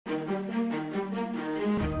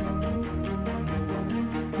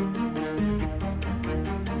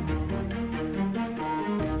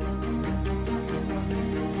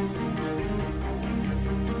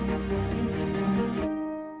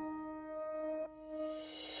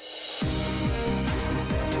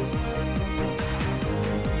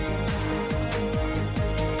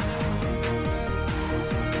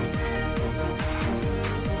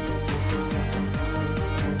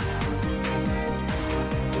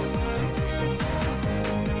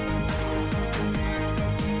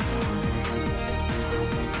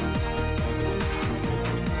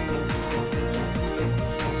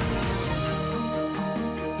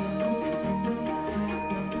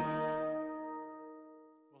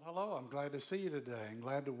Glad to see you today, and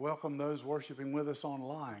glad to welcome those worshiping with us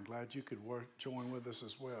online. Glad you could join with us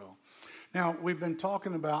as well. Now, we've been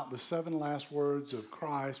talking about the 7 last words of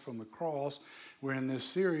Christ from the cross. We're in this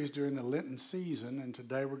series during the Lenten season, and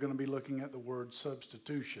today we're going to be looking at the word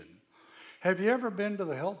substitution. Have you ever been to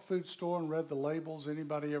the health food store and read the labels?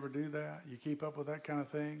 Anybody ever do that? You keep up with that kind of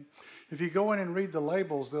thing? If you go in and read the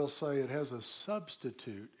labels, they'll say it has a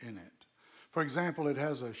substitute in it. For example, it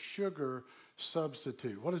has a sugar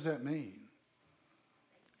substitute. What does that mean?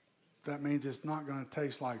 That means it's not going to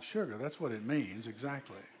taste like sugar. That's what it means,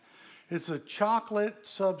 exactly. It's a chocolate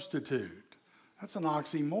substitute. That's an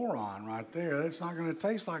oxymoron right there. It's not going to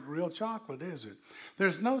taste like real chocolate, is it?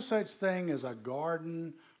 There's no such thing as a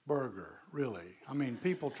garden burger, really. I mean,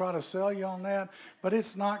 people try to sell you on that, but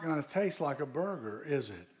it's not going to taste like a burger, is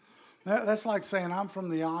it? That's like saying, I'm from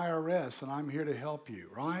the IRS and I'm here to help you,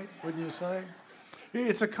 right? Wouldn't you say?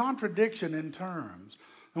 It's a contradiction in terms.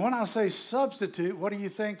 And when I say substitute, what do you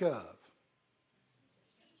think of?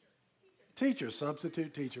 Teacher,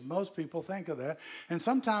 substitute teacher. Most people think of that. And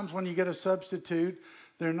sometimes when you get a substitute,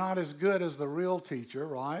 they're not as good as the real teacher,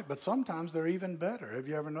 right? But sometimes they're even better. Have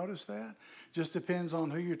you ever noticed that? Just depends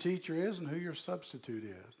on who your teacher is and who your substitute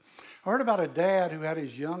is. I heard about a dad who had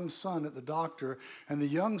his young son at the doctor, and the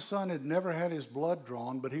young son had never had his blood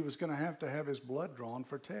drawn, but he was going to have his blood drawn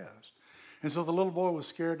for test. And so the little boy was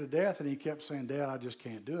scared to death, and he kept saying, Dad, I just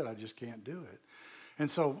can't do it. I just can't do it. And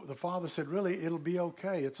so the father said, really, it'll be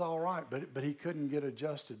okay. It's all right. But he couldn't get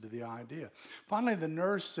adjusted to the idea. Finally, the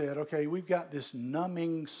nurse said, okay, we've got this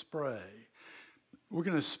numbing spray. We're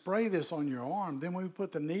going to spray this on your arm. Then when we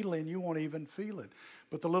put the needle in, you won't even feel it.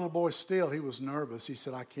 But the little boy still, he was nervous. He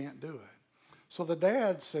said, I can't do it. So the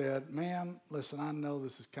dad said, ma'am, listen, I know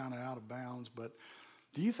this is kind of out of bounds, but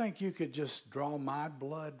do you think you could just draw my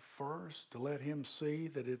blood first to let him see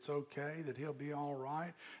that it's okay, that he'll be all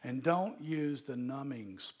right? And don't use the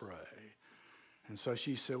numbing spray. And so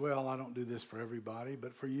she said, well, I don't do this for everybody,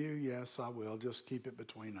 but for you, yes, I will. Just keep it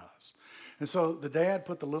between us. And so the dad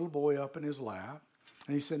put the little boy up in his lap,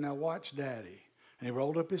 and he said, now watch Daddy. And he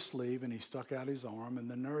rolled up his sleeve, and he stuck out his arm,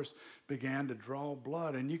 and the nurse began to draw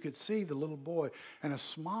blood. And you could see the little boy, and a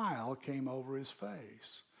smile came over his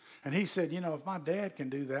face. And he said, you know, if my dad can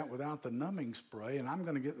do that without the numbing spray, and I'm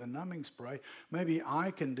going to get the numbing spray, maybe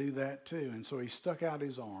I can do that too. And so he stuck out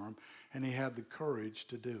his arm, and he had the courage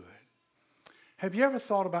to do it. Have you ever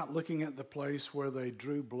thought about looking at the place where they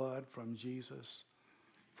drew blood from Jesus,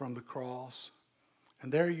 from the cross?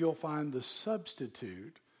 And there you'll find the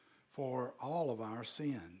substitute for all of our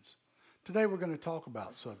sins. Today we're going to talk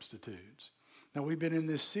about substitutes. Now we've been in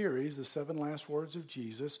this series, the 7 last words of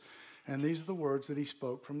Jesus, and these are the words that he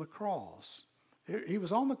spoke from the cross. He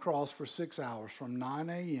was on the cross for 6 hours, from 9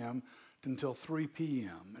 a.m. until 3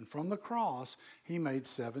 p.m. And from the cross, he made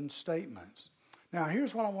 7 statements. Now,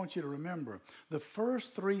 here's what I want you to remember. The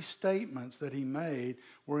first 3 statements that he made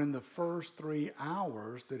were in the first 3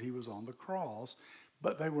 hours that he was on the cross,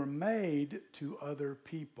 but they were made to other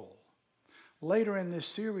people. Later in this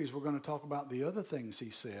series, we're going to talk about the other things he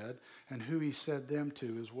said and who he said them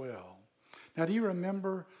to as well. Now, do you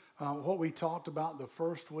remember what we talked about the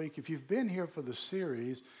first week? If you've been here for the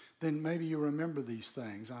series, then maybe you remember these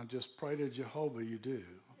things. I just pray to Jehovah you do.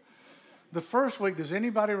 The first week, does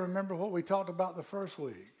anybody remember what we talked about the first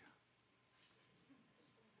week?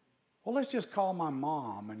 Well, let's just call my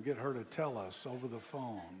mom and get her to tell us over the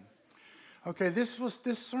phone. Okay, this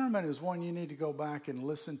sermon is one you need to go back and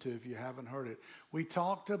listen to if you haven't heard it. We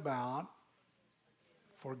talked about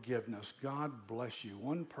forgiveness. God bless you.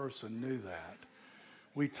 One person knew that.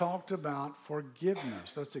 We talked about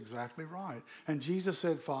forgiveness. That's exactly right. And Jesus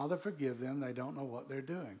said, Father, forgive them. They don't know what they're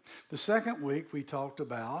doing. The second week, we talked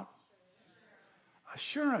about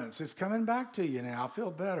assurance. It's coming back to you now. I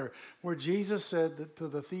feel better. Where Jesus said to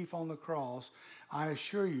the thief on the cross, I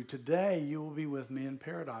assure you, today you will be with me in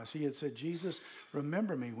paradise. He had said, Jesus,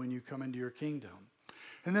 remember me when you come into your kingdom.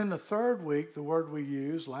 And then the third week, the word we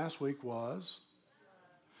used last week was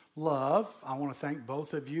love. I want to thank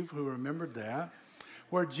both of you who remembered that.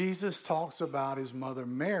 Where Jesus talks about his mother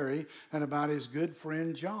Mary and about his good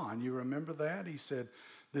friend John. You remember that? He said,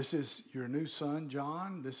 this is your new son,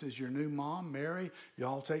 John. This is your new mom, Mary. You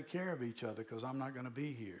all take care of each other because I'm not going to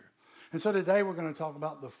be here. And so today we're going to talk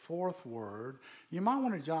about the fourth word. You might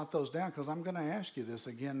want to jot those down because I'm going to ask you this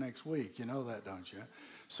again next week. You know that, don't you?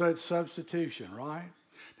 So it's substitution, right?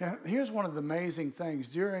 Now, here's one of the amazing things.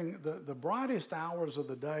 During the brightest hours of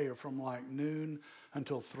the day are from like noon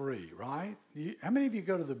until 3, right? How many of you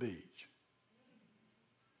go to the beach?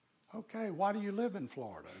 Okay, why do you live in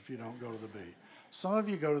Florida if you don't go to the beach? Some of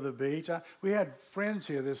you go to the beach. We had friends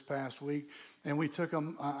here this past week, and we took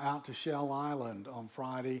them out to Shell Island on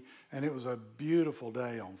Friday, and it was a beautiful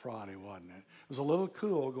day on Friday, wasn't it? It was a little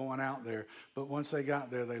cool going out there, but once they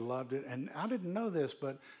got there, they loved it. And I didn't know this,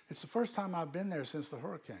 but it's the first time I've been there since the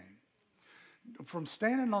hurricane. From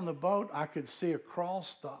standing on the boat, I could see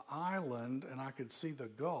across the island, and I could see the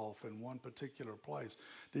Gulf in one particular place.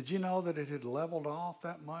 Did you know that it had leveled off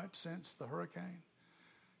that much since the hurricane?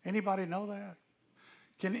 Anybody know that?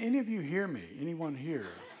 Can any of you hear me? Anyone here?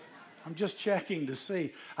 I'm just checking to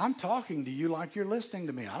see. I'm talking to you like you're listening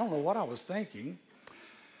to me. I don't know what I was thinking.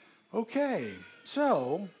 Okay,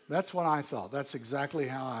 so that's what I thought. That's exactly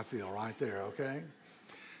how I feel right there, okay?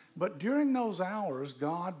 But during those hours,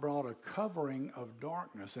 God brought a covering of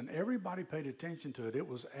darkness, and everybody paid attention to it. It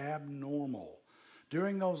was abnormal.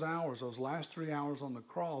 During those hours, those last 3 hours on the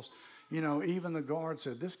cross, even the guard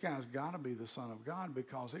said, this guy's got to be the Son of God,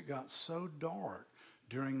 because it got so dark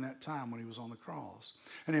during that time when he was on the cross.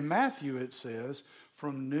 And in Matthew it says,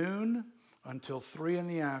 from noon until 3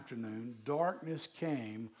 p.m, darkness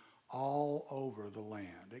came all over the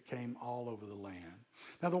land. It came all over the land.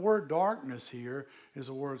 Now the word darkness here is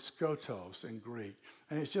a word skotos in Greek,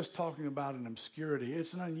 and it's just talking about an obscurity.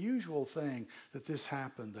 It's an unusual thing that this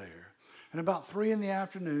happened there. And about 3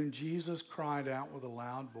 p.m, Jesus cried out with a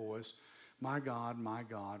loud voice, my God,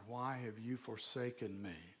 why have you forsaken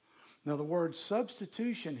me? Now the word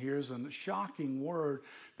substitution here is a shocking word,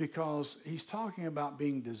 because he's talking about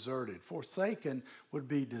being deserted. Forsaken would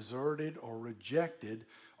be deserted or rejected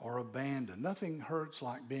or abandoned. Nothing hurts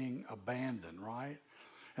like being abandoned, right?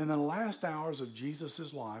 In the last hours of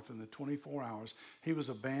Jesus' life, in the 24 hours, he was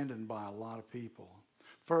abandoned by a lot of people.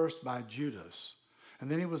 First by Judas, and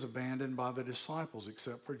then he was abandoned by the disciples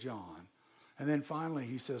except for John. And then finally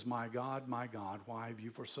he says, my God, why have you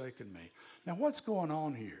forsaken me? Now what's going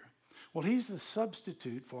on here? Well, he's the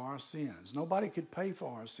substitute for our sins. Nobody could pay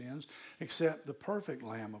for our sins except the perfect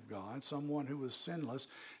Lamb of God, someone who was sinless.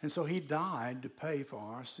 And so he died to pay for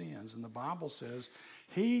our sins. And the Bible says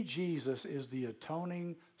he, Jesus, is the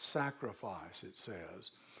atoning sacrifice, it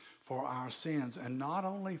says, for our sins. And not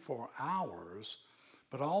only for ours,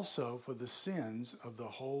 but also for the sins of the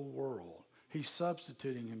whole world. He's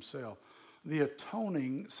substituting himself. The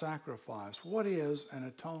atoning sacrifice. What is an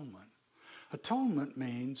atonement? Atonement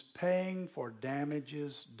means paying for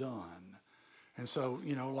damages done. And so,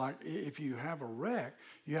 like if you have a wreck,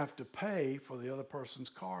 you have to pay for the other person's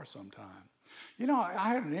car sometime. I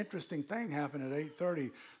had an interesting thing happen at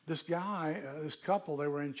 8:30. This guy, this couple, they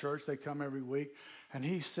were in church. They come every week. And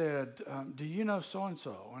he said, do you know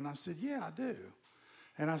so-and-so? And I said, yeah, I do.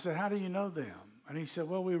 And I said, how do you know them? And he said,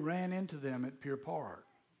 well, we ran into them at Pier Park.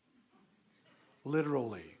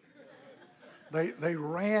 Literally. They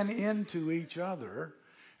ran into each other,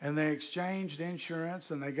 and they exchanged insurance,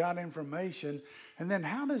 and they got information. And then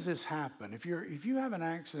how does this happen? If you have an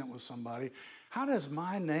accident with somebody, how does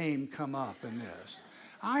my name come up in this?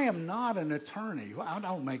 I am not an attorney. I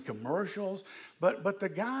don't make commercials. But the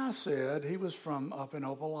guy said, he was from up in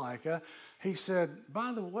Opelika. He said,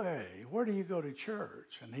 by the way, where do you go to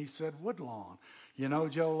church? And he said, Woodlawn. You know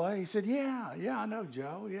Joe Lay? He said, yeah, I know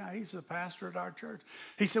Joe. Yeah, he's the pastor at our church.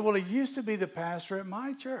 He said, well, he used to be the pastor at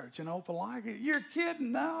my church in Opelika. You're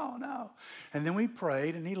kidding? No. And then we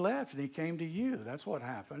prayed, and he left, and he came to you. That's what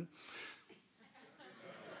happened.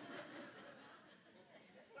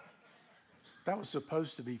 That was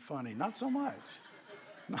supposed to be funny. Not so much.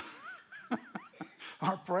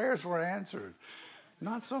 Our prayers were answered.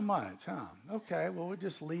 Not so much, huh? Okay, well, we'll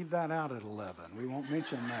just leave that out at 11. We won't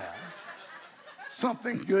mention that.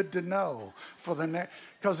 Something good to know for the next,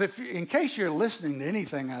 because in case you're listening to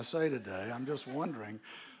anything I say today, I'm just wondering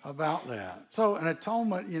about that. So an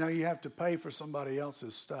atonement, you have to pay for somebody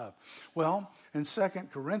else's stuff. Well, in 2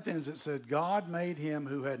 Corinthians it said, God made him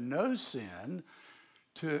who had no sin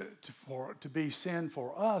to be sin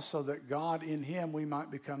for us, so that God in him we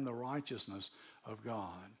might become the righteousness of God.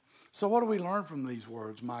 So what do we learn from these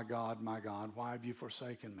words? My God, why have you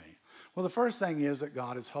forsaken me? Well, the first thing is that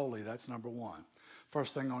God is holy. That's number one.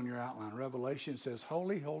 First thing on your outline. Revelation says,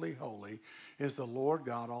 holy, holy, holy is the Lord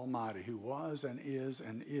God Almighty, who was and is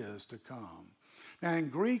to come. Now, in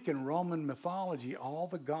Greek and Roman mythology, all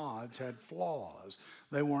the gods had flaws.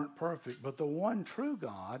 They weren't perfect. But the one true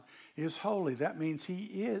God is holy. That means he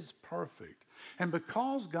is perfect. And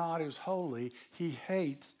because God is holy, he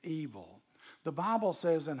hates evil. The Bible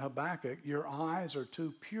says in Habakkuk, your eyes are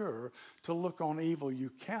too pure to look on evil.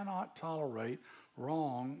 You cannot tolerate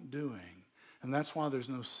wrongdoing. And that's why there's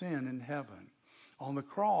no sin in heaven. On the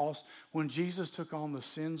cross, when Jesus took on the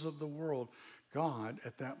sins of the world, God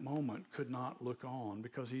at that moment could not look on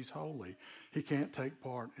because he's holy. He can't take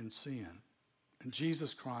part in sin. And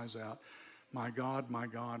Jesus cries out, my God,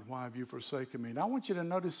 why have you forsaken me? And I want you to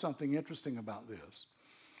notice something interesting about this.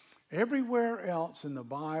 Everywhere else in the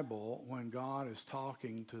Bible, when God is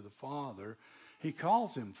talking to the Father, he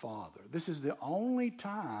calls him Father. This is the only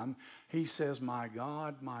time he says, my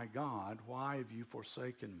God, why have you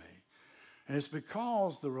forsaken me? And it's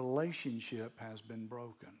because the relationship has been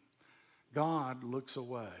broken. God looks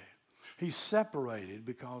away. He's separated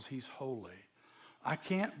because he's holy. I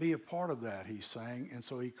can't be a part of that, he's saying. And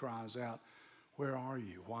so he cries out, where are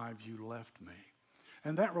you? Why have you left me?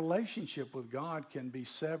 And that relationship with God can be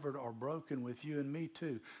severed or broken with you and me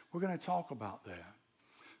too. We're going to talk about that.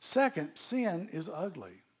 Second, sin is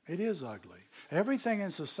ugly. It is ugly. Everything in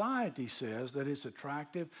society says that it's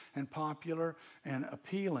attractive and popular and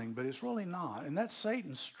appealing, but it's really not. And that's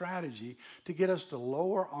Satan's strategy to get us to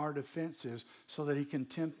lower our defenses so that he can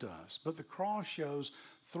tempt us. But the cross shows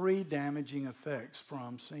three damaging effects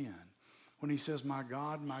from sin. When he says, my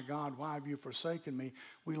God, why have you forsaken me?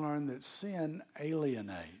 We learn that sin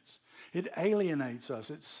alienates. It alienates us.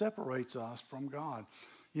 It separates us from God.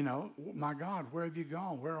 You know, my God, where have you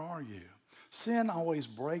gone? Where are you? Sin always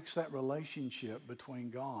breaks that relationship between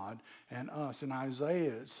God and us. In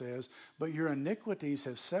Isaiah it says, but your iniquities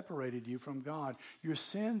have separated you from God. Your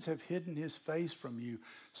sins have hidden his face from you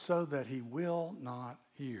so that he will not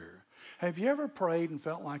hear. Have you ever prayed and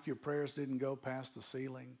felt like your prayers didn't go past the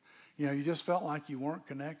ceiling? You know, you just felt like you weren't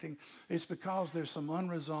connecting. It's because there's some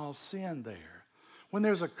unresolved sin there. When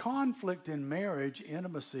there's a conflict in marriage,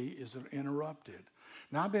 intimacy is interrupted.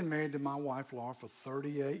 Now, I've been married to my wife, Laura, for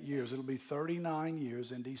 38 years. It'll be 39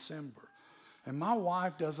 years in December. And my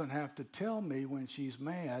wife doesn't have to tell me when she's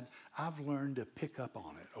mad. I've learned to pick up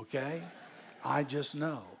on it, okay? I just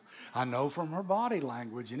know. I know from her body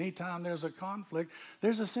language. Anytime there's a conflict,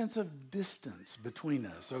 there's a sense of distance between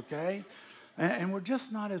us, okay? And we're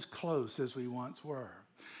just not as close as we once were.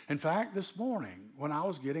 In fact, this morning, when I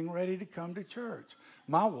was getting ready to come to church,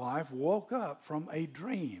 my wife woke up from a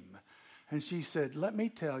dream. And she said, let me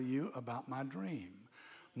tell you about my dream.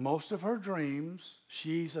 Most of her dreams,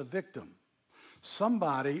 she's a victim.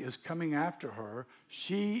 Somebody is coming after her.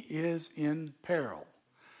 She is in peril.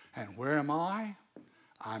 And where am I?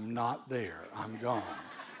 I'm not there. I'm gone.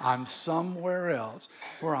 I'm somewhere else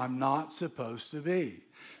where I'm not supposed to be.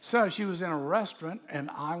 So she was in a restaurant, and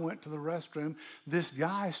I went to the restroom. This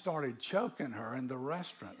guy started choking her in the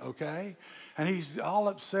restaurant, okay? And he's all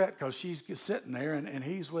upset because she's sitting there, and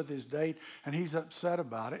he's with his date, and he's upset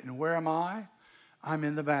about it. And where am I? I'm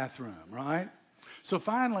in the bathroom, right? So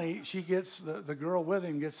finally, she gets, the girl with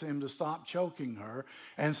him gets him to stop choking her.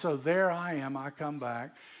 And so there I am. I come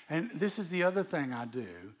back. And this is the other thing I do.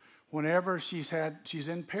 Whenever she's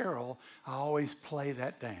in peril, I always play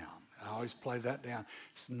that down.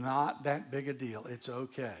 It's not that big a deal. It's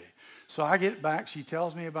okay. So I get back. She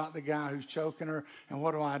tells me about the guy who's choking her. And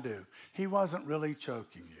what do? He wasn't really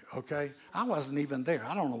choking you, okay? I wasn't even there.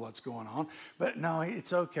 I don't know what's going on. But no,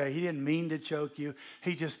 it's okay. He didn't mean to choke you.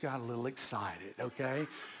 He just got a little excited, okay?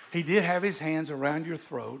 He did have his hands around your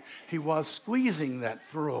throat. He was squeezing that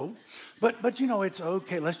throat. But you know, it's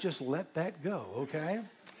okay. Let's just let that go, okay?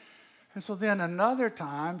 And so then another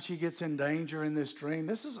time she gets in danger in this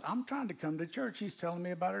dream. I'm trying to come to church. She's telling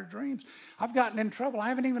me about her dreams. I've gotten in trouble. I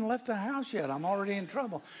haven't even left the house yet. I'm already in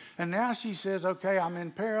trouble. And now she says, okay, I'm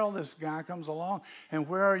in peril. This guy comes along. And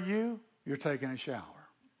where are you? You're taking a shower.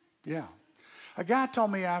 Yeah. A guy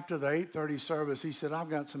told me after the 8:30 service, he said, I've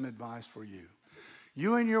got some advice for you.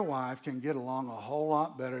 You and your wife can get along a whole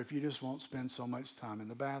lot better if you just won't spend so much time in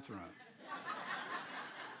the bathroom.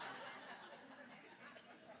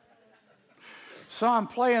 So I'm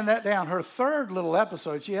playing that down. Her third little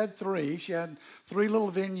episode, she had three little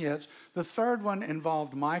vignettes. The third one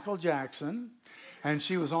involved Michael Jackson, and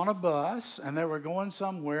she was on a bus, and they were going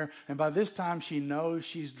somewhere, and by this time she knows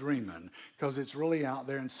she's dreaming because it's really out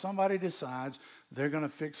there, and somebody decides they're going to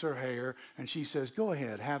fix her hair, and she says, go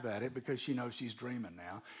ahead, have at it, because she knows she's dreaming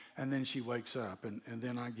now, and then she wakes up, and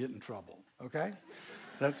then I get in trouble, okay?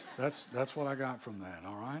 That's what I got from that,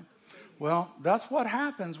 all right? Well, that's what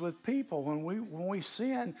happens with people. When we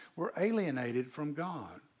sin, we're alienated from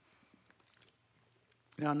God.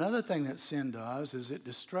 Now, another thing that sin does is it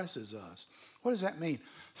distresses us. What does that mean?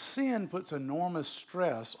 Sin puts enormous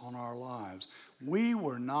stress on our lives. We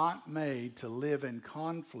were not made to live in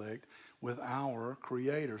conflict with our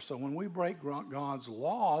Creator. So when we break God's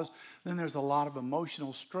laws, then there's a lot of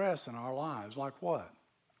emotional stress in our lives. Like what?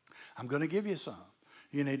 I'm going to give you some.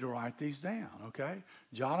 you need to write these down, okay?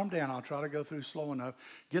 Jot them down. I'll try to go through slow enough.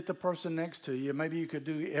 Get the person next to you. Maybe you could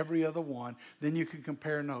do every other one. Then you can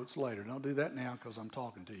compare notes later. Don't do that now because I'm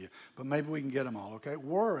talking to you. But maybe we can get them all, okay?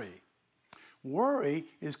 Worry. Worry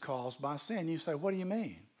is caused by sin. You say, what do you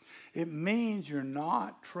mean? It means you're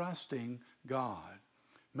not trusting God.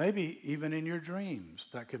 Maybe even in your dreams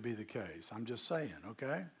that could be the case. I'm just saying,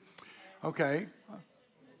 okay? Okay.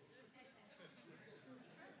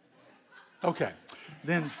 Okay.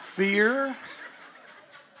 Then fear.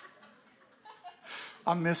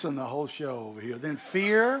 I'm missing the whole show over here. Then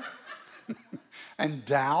fear and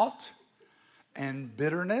doubt and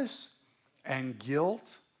bitterness and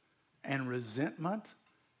guilt and resentment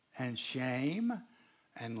and shame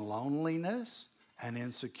and loneliness and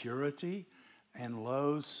insecurity and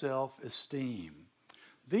low self-esteem.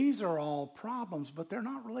 These are all problems, but they're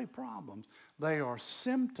not really problems. They are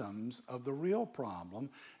symptoms of the real problem,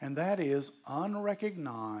 and that is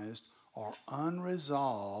unrecognized or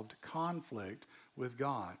unresolved conflict with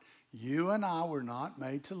God. You and I were not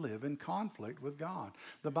made to live in conflict with God.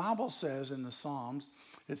 The Bible says in the Psalms,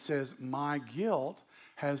 it says, my guilt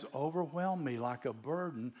has overwhelmed me like a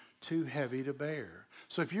burden too heavy to bear.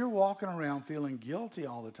 So if you're walking around feeling guilty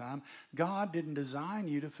all the time, God didn't design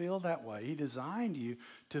you to feel that way. He designed you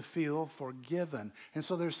to feel forgiven. And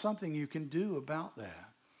so there's something you can do about that.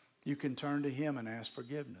 You can turn to Him and ask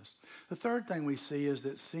forgiveness. The third thing we see is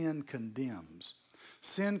that sin condemns.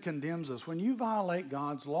 Sin condemns us. When you violate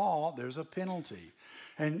God's law, there's a penalty.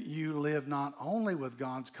 And you live not only with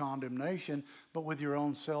God's condemnation, but with your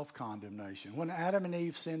own self-condemnation. When Adam and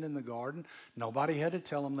Eve sinned in the garden, nobody had to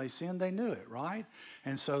tell them they sinned. They knew it, right?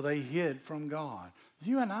 And so they hid from God.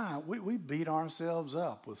 You and I, we beat ourselves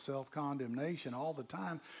up with self-condemnation all the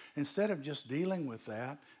time instead of just dealing with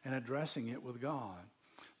that and addressing it with God.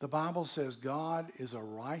 The Bible says God is a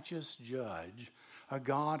righteous judge, a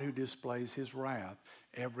God who displays His wrath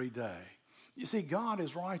every day. You see, God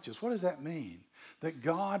is righteous. What does that mean? That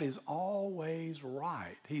God is always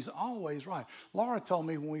right. He's always right. Laura told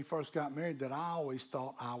me when we first got married that I always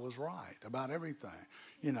thought I was right about everything.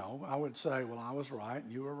 You know, I would say, well, I was right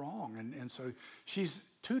and you were wrong. And so she's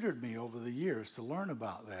tutored me over the years to learn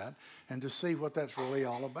about that and to see what that's really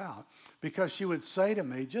all about. Because she would say to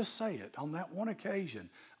me, just say it. On that one occasion,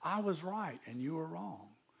 I was right and you were wrong.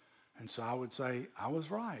 And so I would say, I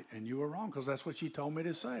was right and you were wrong, because that's what she told me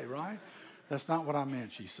to say, right? That's not what I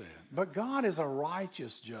meant, she said. But God is a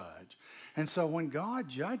righteous judge. And so when God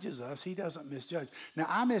judges us, He doesn't misjudge. Now,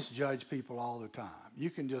 I misjudge people all the time. You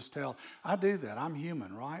can just tell, I do that. I'm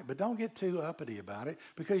human, right? But don't get too uppity about it,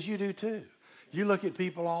 because you do too. You look at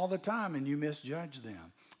people all the time and you misjudge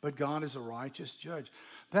them. But God is a righteous judge.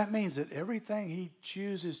 That means that everything He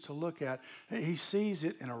chooses to look at, He sees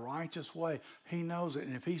it in a righteous way. He knows it.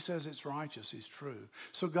 And if He says it's righteous, it's true.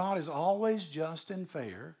 So God is always just and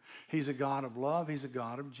fair. He's a God of love. He's a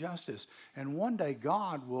God of justice. And one day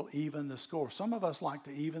God will even the score. Some of us like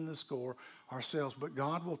to even the score ourselves, but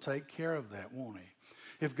God will take care of that, won't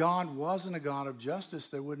He? If God wasn't a God of justice,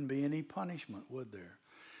 there wouldn't be any punishment, would there?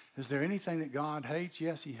 Is there anything that God hates?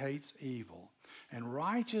 Yes, He hates evil. And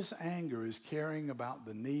righteous anger is caring about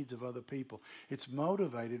the needs of other people. It's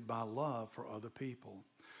motivated by love for other people.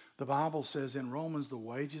 The Bible says in Romans, the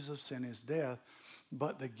wages of sin is death,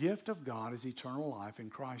 but the gift of God is eternal life in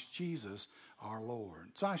Christ Jesus our Lord.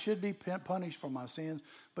 So I should be punished for my sins,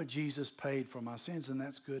 but Jesus paid for my sins, and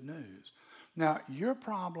that's good news. Now, your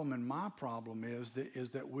problem and my problem is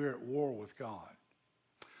that we're at war with God.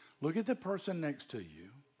 Look at the person next to you.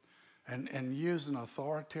 And use an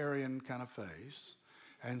authoritarian kind of face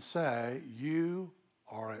and say, you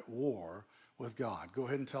are at war with God. Go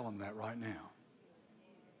ahead and tell them that right now.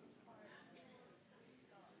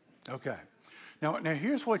 Okay. Now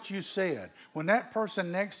here's what you said. When that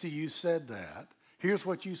person next to you said that, here's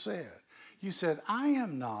what you said. You said, I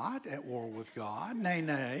am not at war with God. Nay,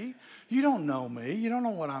 nay. You don't know me. You don't know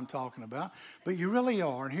what I'm talking about. But you really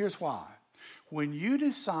are, and here's why. When you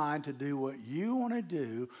decide to do what you want to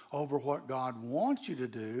do over what God wants you to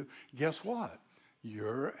do, guess what?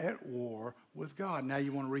 You're at war with God. Now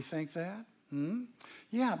you want to rethink that?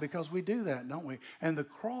 Yeah, because we do that, don't we? And the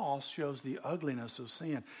cross shows the ugliness of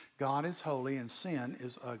sin. God is holy and sin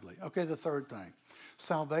is ugly. Okay, the third thing.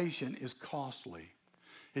 Salvation is costly.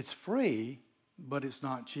 It's free, but it's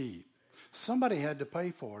not cheap. Somebody had to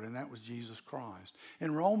pay for it, and that was Jesus Christ.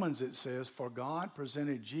 In Romans it says, for God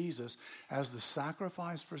presented Jesus as the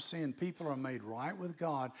sacrifice for sin. People are made right with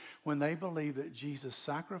God when they believe that Jesus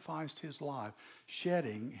sacrificed His life,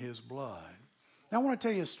 shedding His blood. Now, I want to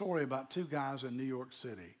tell you a story about two guys in New York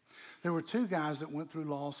City. There were two guys that went through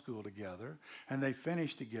law school together, and they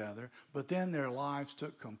finished together, but then their lives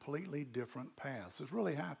took completely different paths. It's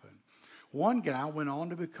really happened. One guy went on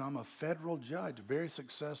to become a federal judge, very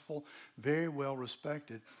successful, very well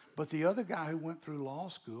respected. But the other guy who went through law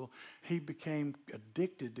school, he became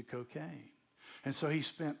addicted to cocaine. And so he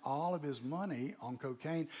spent all of his money on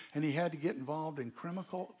cocaine, and he had to get involved in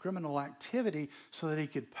criminal activity so that he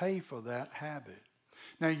could pay for that habit.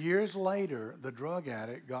 Now, years later, the drug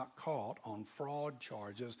addict got caught on fraud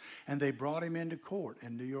charges, and they brought him into court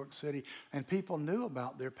in New York City, and people knew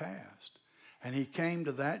about their past. And he came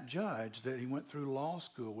to that judge that he went through law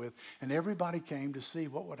school with, and everybody came to see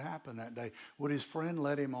what would happen that day. Would his friend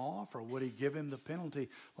let him off, or would he give him the penalty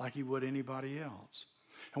like he would anybody else?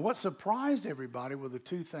 And what surprised everybody were the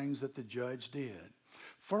two things that the judge did.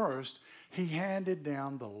 First, he handed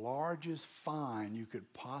down the largest fine you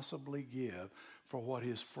could possibly give for what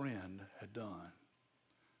his friend had done.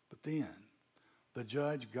 But then, the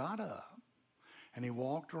judge got up, and he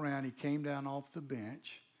walked around, he came down off the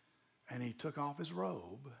bench, and he took off his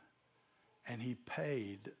robe, and he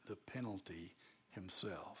paid the penalty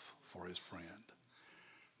himself for his friend.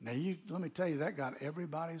 Now, let me tell you, that got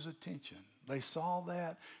everybody's attention. They saw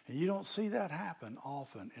that, and you don't see that happen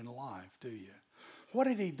often in life, do you? What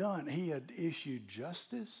had he done? He had issued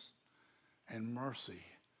justice and mercy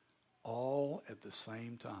all at the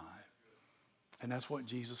same time. And that's what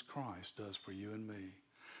Jesus Christ does for you and me.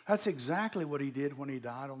 That's exactly what he did when he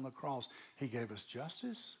died on the cross. He gave us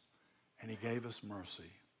justice, and he gave us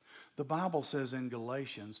mercy. The Bible says in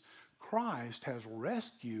Galatians, Christ has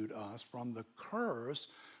rescued us from the curse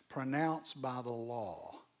pronounced by the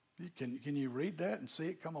law. Can you read that and see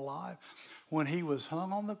it come alive? When he was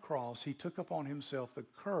hung on the cross, he took upon himself the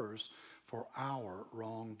curse for our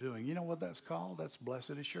wrongdoing. You know what that's called? That's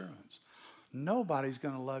blessed assurance. Nobody's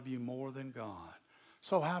going to love you more than God.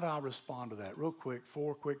 So how do I respond to that? Real quick,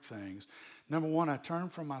 4 quick things. Number 1, I turn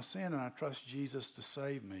from my sin and I trust Jesus to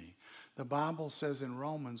save me. The Bible says in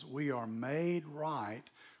Romans, we are made right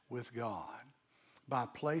with God by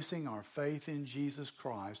placing our faith in Jesus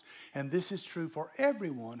Christ. And this is true for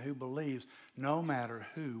everyone who believes, no matter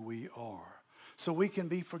who we are. So we can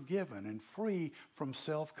be forgiven and free from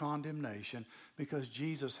self-condemnation because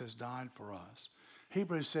Jesus has died for us.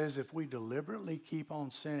 Hebrews says if we deliberately keep on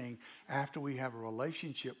sinning after we have a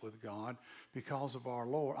relationship with God because of our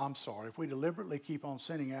Lord, if we deliberately keep on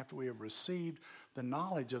sinning after we have received the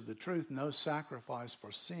knowledge of the truth, no sacrifice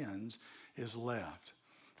for sins is left.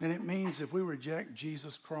 And it means if we reject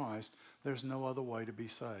Jesus Christ, there's no other way to be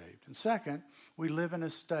saved. And second, we live in a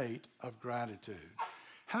state of gratitude.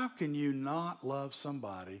 How can you not love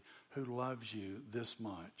somebody who loves you this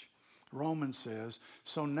much? Romans says,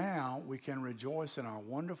 so now we can rejoice in our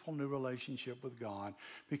wonderful new relationship with God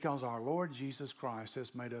because our Lord Jesus Christ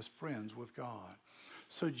has made us friends with God.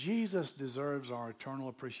 So Jesus deserves our eternal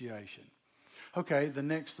appreciation. Okay, the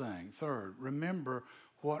next thing, third, remember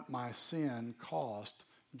what my sin cost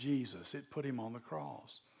Jesus. It put him on the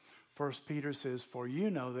cross. 1 Peter says, for you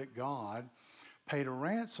know that God paid a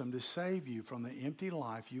ransom to save you from the empty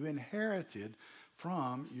life you inherited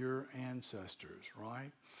from your ancestors,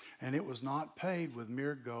 right? And it was not paid with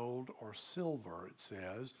mere gold or silver, it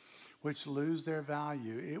says, which lose their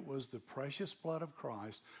value. It was the precious blood of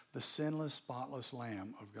Christ, the sinless, spotless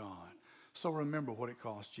Lamb of God. So remember what it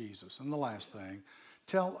cost Jesus. And the last thing,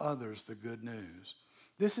 tell others the good news.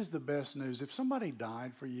 This is the best news. If somebody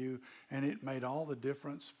died for you and it made all the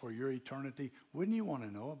difference for your eternity, wouldn't you want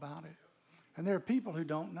to know about it? And there are people who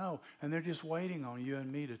don't know, and they're just waiting on you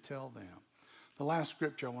and me to tell them. The last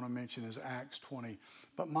scripture I want to mention is Acts 20.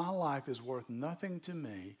 But my life is worth nothing to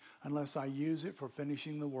me unless I use it for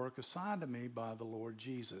finishing the work assigned to me by the Lord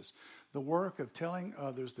Jesus, the work of telling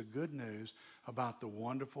others the good news about the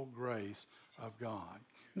wonderful grace of God.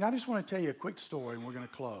 Now, I just want to tell you a quick story, and we're going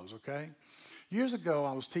to close, okay? Years ago,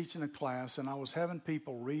 I was teaching a class, and I was having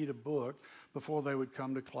people read a book before they would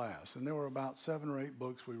come to class. And there were about 7 or 8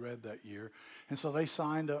 books we read that year. And so they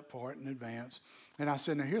signed up for it in advance. And I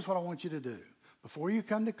said, now, here's what I want you to do. Before you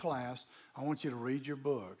come to class, I want you to read your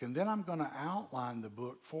book. And then I'm going to outline the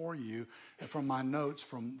book for you from my notes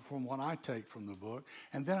from what I take from the book.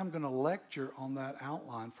 And then I'm going to lecture on that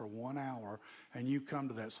outline for 1 hour, and you come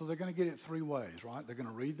to that. So they're going to get it 3 ways, right? They're going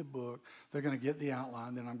to read the book, they're going to get the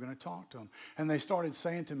outline, then I'm going to talk to them. And they started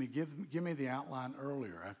saying to me, give me the outline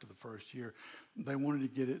earlier after the first year. They wanted to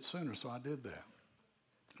get it sooner, so I did that.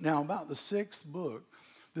 Now, about the 6th book,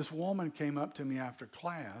 this woman came up to me after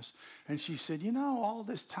class, and she said, you know, all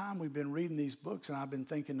this time we've been reading these books, and I've been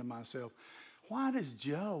thinking to myself, why does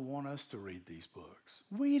Joe want us to read these books?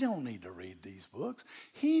 We don't need to read these books.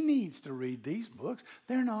 He needs to read these books.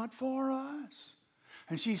 They're not for us.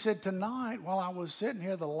 And she said, tonight, while I was sitting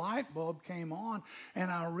here, the light bulb came on, and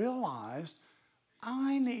I realized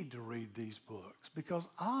I need to read these books because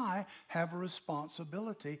I have a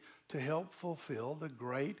responsibility to help fulfill the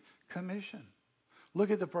Great Commission. Look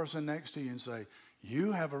at the person next to you and say,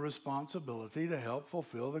 you have a responsibility to help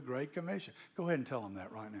fulfill the Great Commission. Go ahead and tell them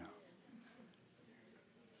that right now.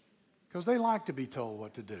 Because they like to be told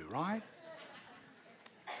what to do, right?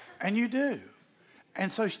 And you do.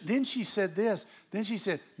 And so then she said this. Then she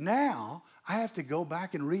said, now I have to go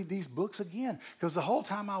back and read these books again. Because the whole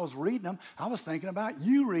time I was reading them, I was thinking about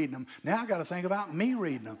you reading them. Now I got to think about me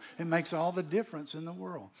reading them. It makes all the difference in the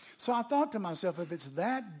world. So I thought to myself, if it's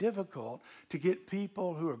that difficult to get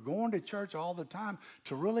people who are going to church all the time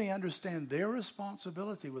to really understand their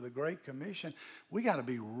responsibility with the Great Commission, we got to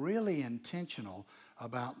be really intentional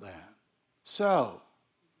about that. So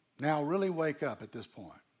now really wake up at this point.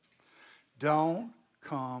 Don't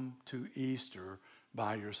come to Easter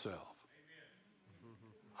by yourself.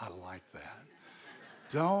 I like that.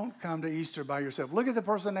 Don't come to Easter by yourself. Look at the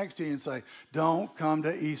person next to you and say, don't come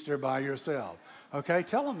to Easter by yourself. Okay,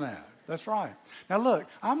 tell them that. That's right. Now look,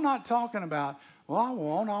 I'm not talking about, well, I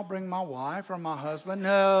won't. I'll bring my wife or my husband.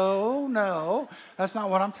 No. That's not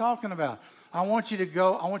what I'm talking about. I want you to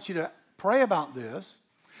go, I want you to pray about this.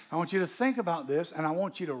 I want you to think about this, and I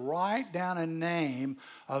want you to write down a name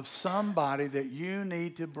of somebody that you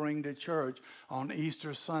need to bring to church on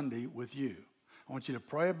Easter Sunday with you. I want you to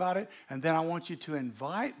pray about it, and then I want you to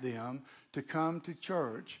invite them to come to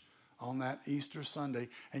church on that Easter Sunday,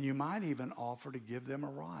 and you might even offer to give them a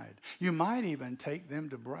ride. You might even take them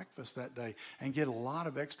to breakfast that day and get a lot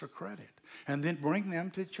of extra credit, and then bring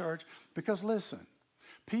them to church, because listen,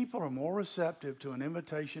 people are more receptive to an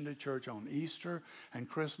invitation to church on Easter and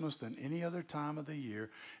Christmas than any other time of the year.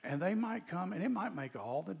 And they might come, and it might make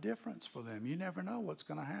all the difference for them. You never know what's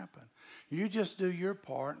going to happen. You just do your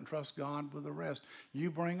part and trust God with the rest. You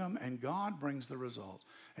bring them, and God brings the results.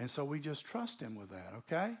 And so we just trust Him with that,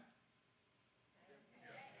 okay?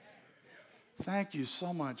 Thank you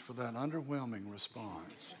so much for that underwhelming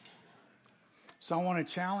response. So I want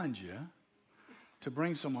to challenge you to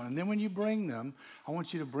bring someone. And then when you bring them, I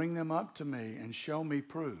want you to bring them up to me and show me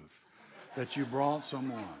proof that you brought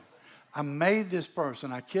someone. I made this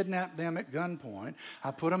person. I kidnapped them at gunpoint.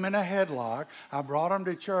 I put them in a headlock. I brought them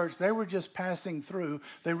to church. They were just passing through.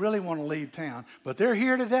 They really want to leave town. But they're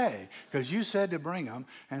here today because you said to bring them.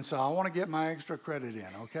 And so I want to get my extra credit in,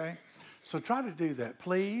 okay? So try to do that,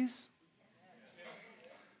 please.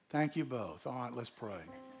 Thank you both. All right, let's pray.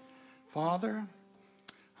 Father,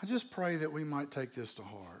 I just pray that we might take this to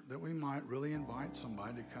heart, that we might really invite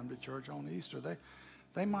somebody to come to church on Easter.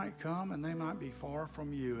 They might come and they might be far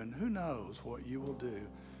from you, and who knows what you will do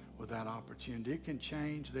with that opportunity. It can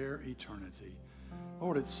change their eternity.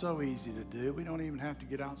 Lord, it's so easy to do. We don't even have to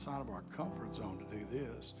get outside of our comfort zone to do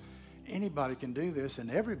this. Anybody can do this, and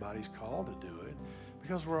everybody's called to do it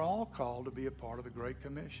because we're all called to be a part of the Great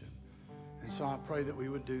Commission. And so I pray that we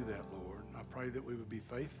would do that, Lord. I pray that we would be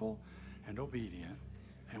faithful and obedient,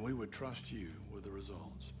 and we would trust you with the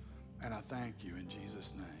results. And I thank you in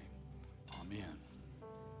Jesus' name. Amen.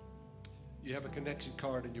 You have a connection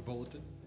card in your bulletin.